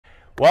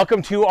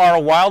Welcome to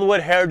our Wildwood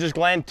Heritage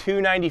Glen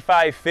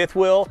 295 fifth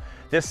wheel.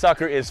 This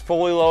sucker is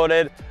fully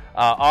loaded,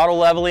 auto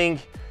leveling,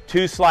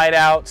 2 slide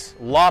outs,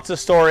 lots of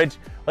storage.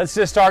 Let's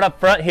just start up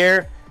front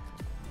here.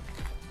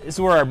 This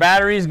is where our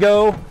batteries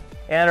go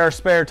and our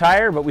spare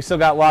tire, but we still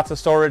got lots of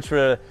storage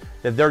for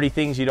the dirty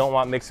things you don't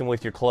want mixing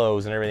with your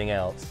clothes and everything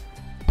else.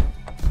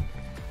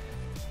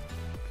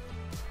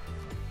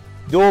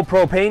 Dual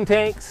propane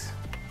tanks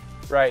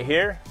right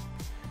here,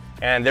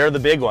 and they're the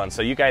big ones,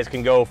 so you guys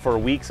can go for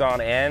weeks on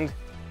end.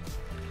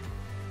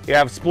 You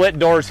have split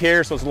doors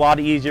here, so it's a lot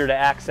easier to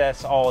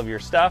access all of your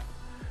stuff.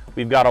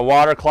 We've got a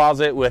water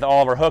closet with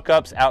all of our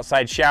hookups,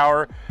 outside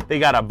shower. They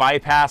got a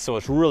bypass, so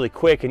it's really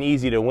quick and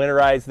easy to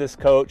winterize this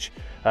coach.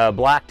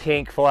 Black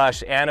tank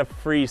flush and a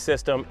freeze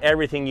system,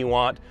 everything you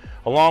want.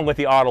 Along with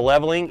the auto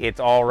leveling,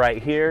 it's all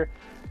right here.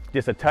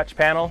 Just a touch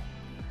panel.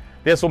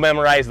 This will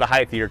memorize the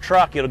height of your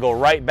truck. It'll go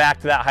right back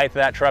to that height of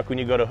that truck when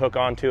you go to hook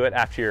onto it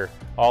after you're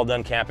all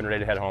done camping, ready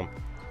to head home.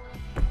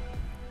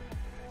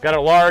 Got a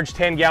large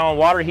 10-gallon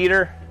water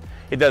heater.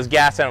 It does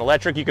gas and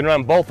electric. You can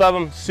run both of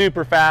them.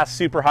 Super fast,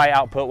 super high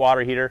output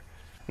water heater.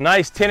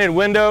 Nice tinted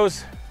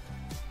windows.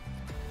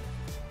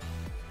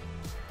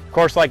 Of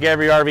course, like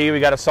every RV,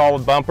 we got a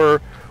solid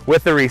bumper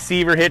with the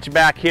receiver hitch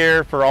back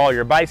here for all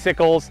your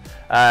bicycles.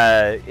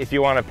 If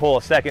you want to pull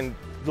a second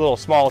little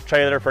small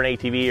trailer for an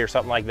ATV or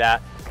something like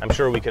that, I'm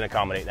sure we can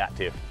accommodate that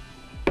too.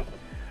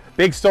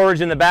 Big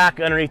storage in the back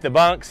underneath the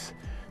bunks.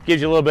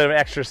 Gives you a little bit of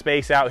extra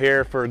space out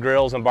here for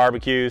grills and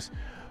barbecues.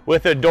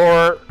 With a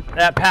door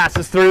that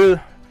passes through.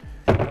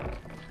 We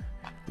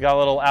got a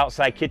little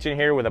outside kitchen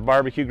here with a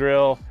barbecue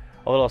grill,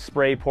 a little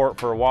spray port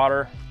for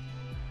water,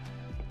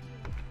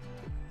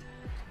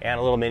 and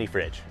a little mini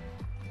fridge.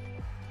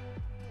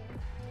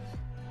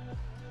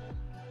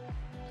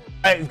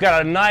 All right, we've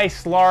got a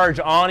nice large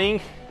awning.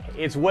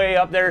 It's way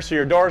up there, so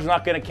your door's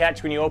not going to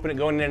catch when you open it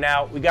going in and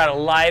out. We got a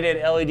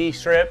lighted LED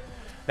strip.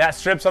 That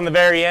strip's on the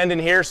very end in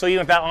here, so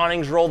even if that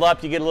awning's rolled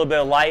up, you get a little bit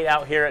of light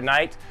out here at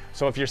night.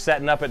 So if you're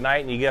setting up at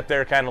night and you get up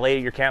there kind of late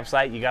at your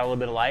campsite, you got a little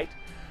bit of light.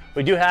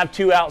 We do have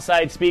 2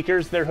 outside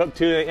speakers. They're hooked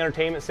to the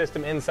entertainment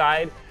system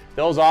inside.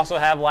 Those also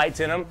have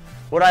lights in them.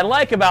 What I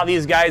like about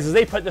these guys is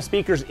they put the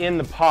speakers in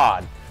the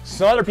pod.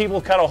 Some other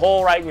people cut a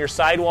hole right in your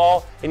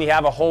sidewall and you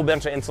have a whole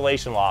bunch of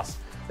insulation loss.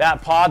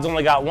 That pod's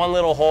only got one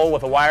little hole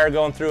with a wire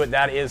going through it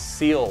that is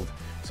sealed.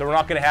 So we're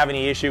not going to have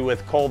any issue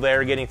with cold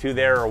air getting through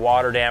there or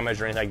water damage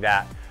or anything like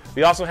that.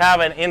 We also have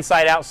an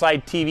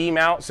inside-outside TV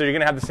mount, so you're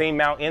going to have the same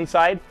mount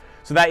inside.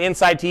 So that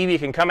inside TV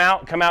can come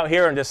out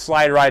here and just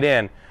slide right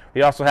in.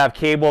 We also have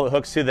cable that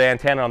hooks to the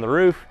antenna on the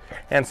roof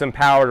and some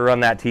power to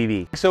run that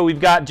TV. So we've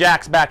got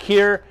jacks back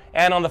here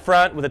and on the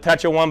front. With a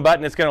touch of one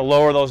button, it's going to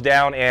lower those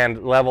down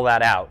and level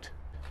that out.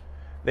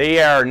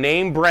 They are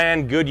name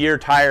brand Goodyear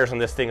tires on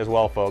this thing as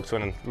well, folks.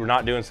 When we're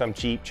not doing some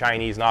cheap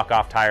Chinese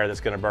knockoff tire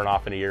that's going to burn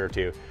off in a year or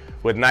two.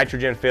 With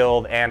nitrogen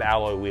filled and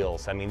alloy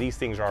wheels. I mean, these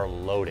things are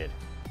loaded.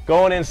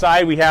 Going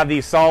inside, we have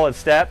these solid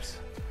steps.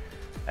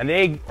 And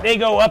they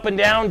go up and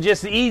down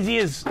just as easy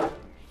as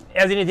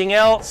anything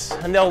else,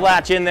 and they'll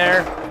latch in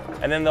there,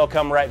 and then they'll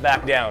come right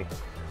back down.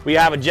 We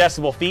have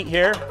adjustable feet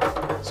here,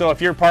 so if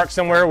you're parked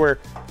somewhere where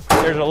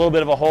there's a little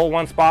bit of a hole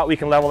one spot, we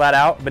can level that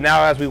out. But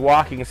now as we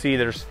walk, you can see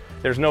there's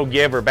no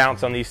give or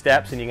bounce on these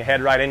steps, and you can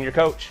head right in your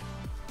coach.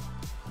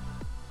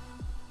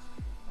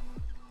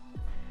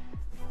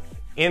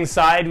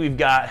 Inside, we've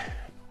got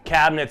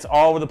cabinets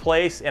all over the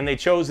place, and they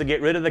chose to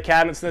get rid of the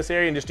cabinets in this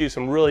area and just do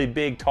some really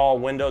big tall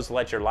windows to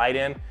let your light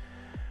in.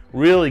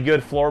 Really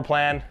good floor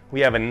plan. We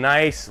have a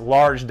nice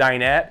large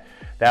dinette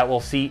that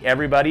will seat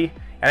everybody,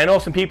 and I know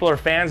some people are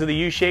fans of the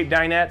U-shaped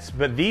dinettes,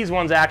 but these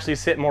ones actually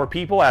sit more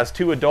people, as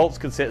 2 adults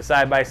could sit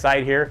side by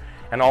side here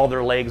and all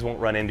their legs won't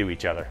run into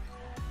each other.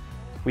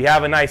 We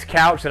have a nice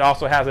couch that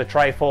also has a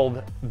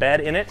tri-fold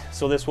bed in it,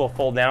 so this will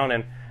fold down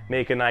and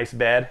make a nice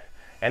bed,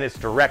 and it's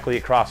directly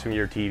across from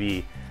your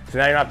TV. So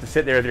now you don't have to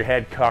sit there with your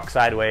head cocked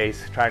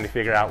sideways trying to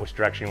figure out which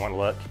direction you want to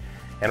look.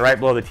 And right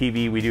below the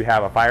TV, we do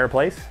have a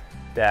fireplace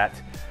that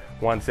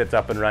once it's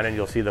up and running,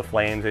 you'll see the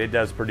flames, and it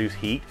does produce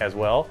heat as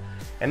well.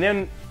 And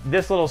then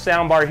this little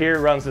sound bar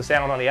here runs the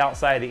sound on the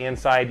outside. The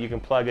inside, you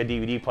can plug a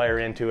DVD player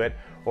into it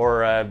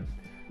or a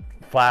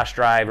flash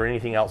drive or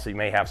anything else that you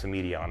may have some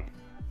media on.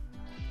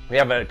 We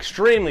have an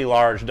extremely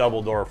large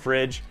double door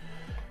fridge.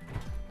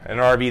 An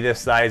RV this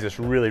size, it's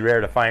really rare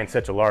to find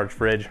such a large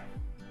fridge.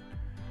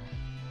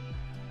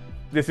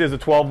 This is a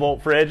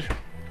 12-volt fridge,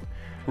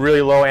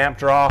 really low amp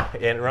draw.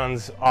 It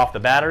runs off the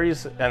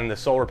batteries, and the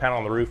solar panel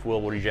on the roof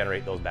will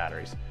regenerate those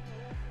batteries.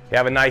 You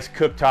have a nice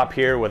cooktop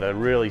here with a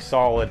really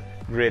solid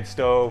grid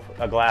stove,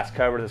 a glass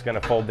cover that's going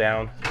to fold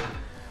down.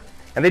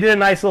 And they did a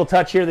nice little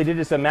touch here. They did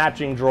just a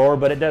matching drawer,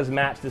 but it does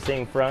match the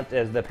same front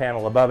as the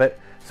panel above it,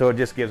 so it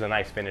just gives a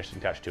nice finishing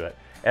touch to it.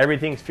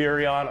 Everything's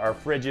Furrion. Our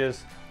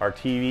fridges, our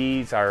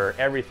TVs,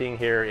 everything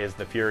here is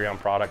the Furrion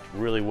product.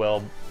 Really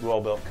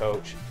well-built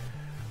coach.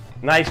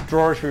 Nice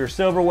drawers for your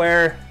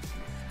silverware,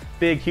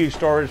 big huge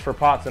storage for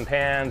pots and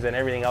pans and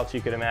everything else you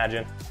could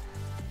imagine.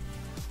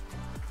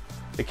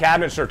 The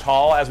cabinets are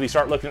tall. As we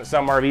start looking at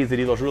some RVs, they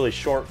do those really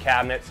short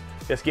cabinets.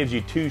 This gives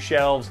you 2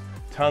 shelves,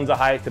 tons of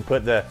height to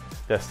put the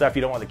stuff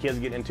you don't want the kids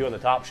getting into on the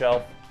top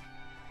shelf.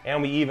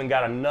 And we even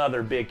got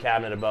another big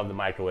cabinet above the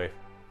microwave.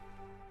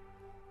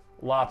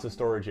 Lots of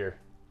storage here.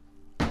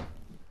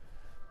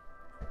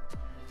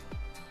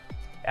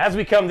 As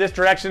we come this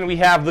direction, we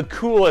have the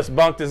coolest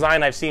bunk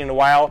design I've seen in a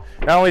while.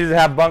 Not only does it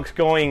have bunks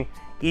going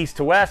east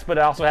to west, but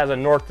it also has a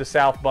north to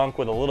south bunk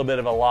with a little bit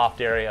of a loft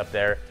area up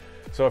there.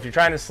 So if you're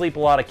trying to sleep a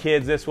lot of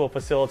kids, this will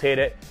facilitate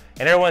it.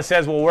 And everyone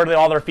says, well, where do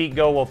all their feet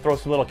go? We'll throw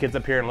some little kids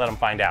up here and let them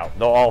find out.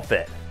 They'll all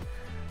fit.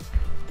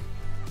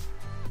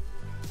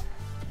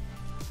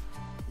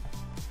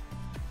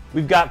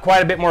 We've got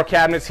quite a bit more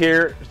cabinets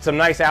here, some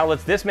nice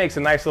outlets. This makes a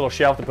nice little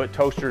shelf to put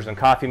toasters and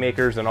coffee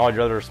makers and all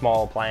your other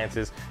small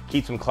appliances.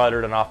 Keeps them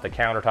cluttered and off the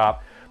countertop,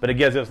 but it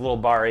gives us a little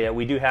bar area.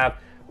 We do have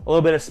a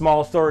little bit of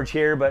small storage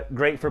here, but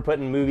great for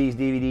putting movies,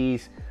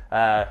 DVDs,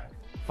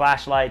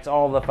 flashlights,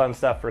 all the fun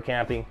stuff for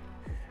camping.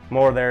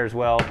 More there as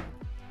well.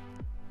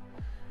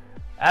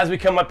 As we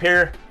come up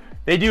here,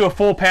 they do a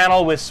full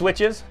panel with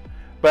switches.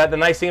 But the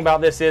nice thing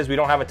about this is we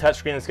don't have a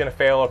touchscreen that's going to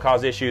fail or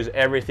cause issues.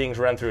 Everything's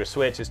run through a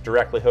switch. It's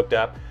directly hooked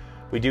up.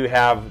 We do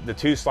have the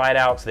 2 slide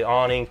outs, the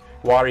awning,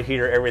 water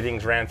heater,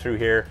 everything's ran through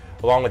here,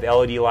 along with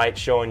LED lights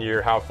showing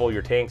you how full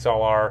your tanks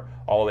all are,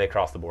 all the way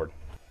across the board.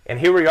 And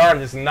here we are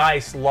in this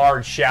nice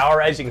large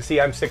shower. As you can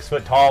see, I'm 6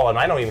 foot tall and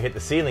I don't even hit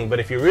the ceiling, but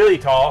if you're really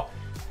tall,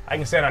 I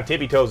can stand on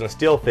tippy toes and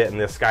still fit in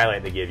this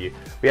skylight they give you.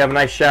 We have a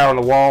nice shower on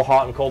the wall,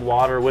 hot and cold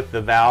water with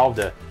the valve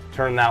to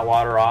turn that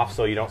water off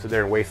so you don't sit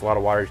there and waste a lot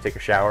of water as you take a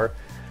shower.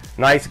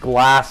 Nice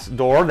glass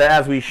door that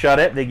as we shut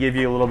it, they give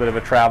you a little bit of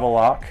a travel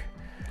lock,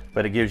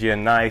 but it gives you a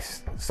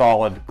nice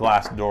solid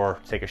glass door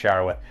to take a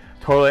shower with.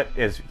 Toilet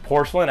is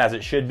porcelain as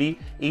it should be,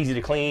 easy to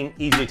clean,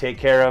 easy to take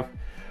care of.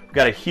 We've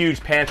got a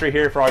huge pantry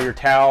here for all your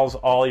towels,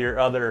 all your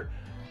other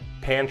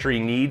pantry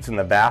needs in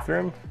the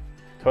bathroom,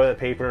 toilet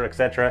paper,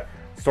 etc.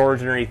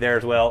 Storage underneath there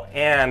as well,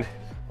 and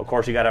of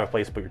course you got to have a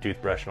place to put your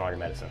toothbrush and all your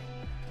medicine.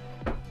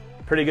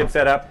 Pretty good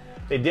setup.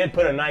 They did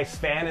put a nice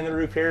fan in the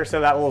roof here,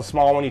 so that little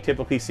small one you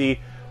typically see.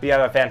 We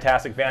have a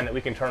fantastic fan that we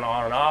can turn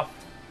on and off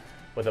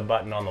with a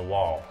button on the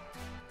wall.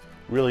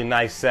 Really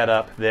nice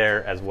setup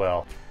there as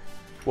well.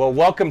 Well,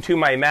 welcome to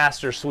my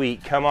master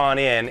suite. Come on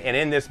in, and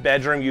in this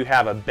bedroom you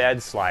have a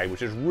bed slide,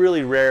 which is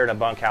really rare in a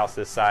bunkhouse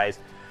this size,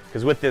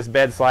 because with this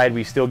bed slide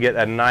we still get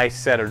a nice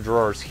set of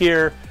drawers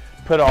here,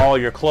 put all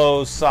your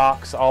clothes,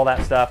 socks, all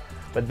that stuff.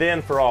 But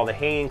then for all the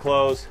hanging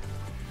clothes,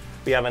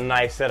 we have a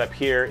nice setup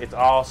here. It's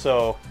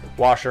also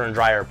washer and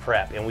dryer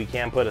prep, and we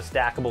can put a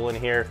stackable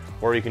in here,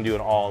 or you can do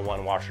an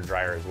all-in-one washer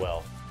dryer as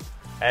well.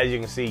 As you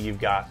can see, you've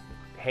got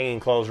hanging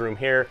clothes room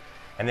here,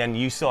 and then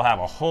you still have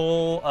a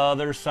whole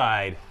other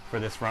side for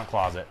this front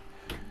closet.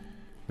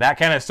 That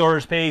kind of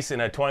storage space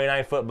in a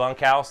 29-foot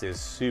bunkhouse is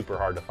super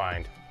hard to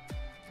find.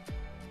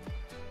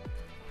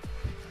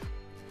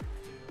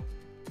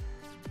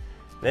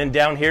 Then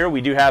down here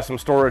we do have some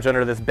storage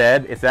under this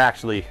bed. It's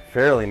actually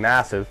fairly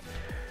massive.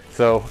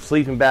 So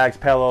sleeping bags,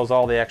 pillows,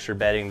 all the extra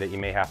bedding that you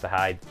may have to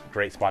hide,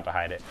 great spot to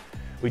hide it.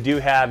 We do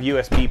have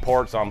USB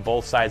ports on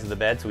both sides of the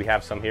bed, so we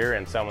have some here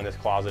and some in this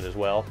closet as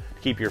well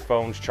to keep your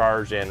phones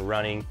charged and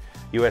running.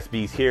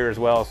 USBs here as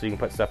well, so you can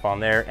put stuff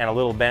on there, and a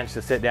little bench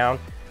to sit down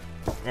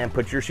and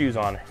put your shoes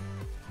on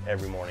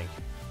every morning.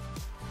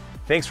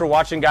 Thanks for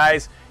watching,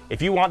 guys.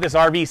 If you want this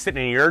RV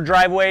sitting in your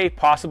driveway,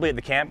 possibly at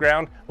the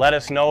campground, let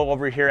us know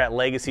over here at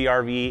Legacy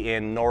RV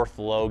in North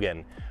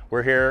Logan.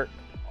 We're here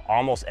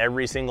almost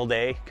every single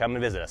day. Come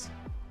and visit us.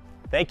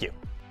 Thank you.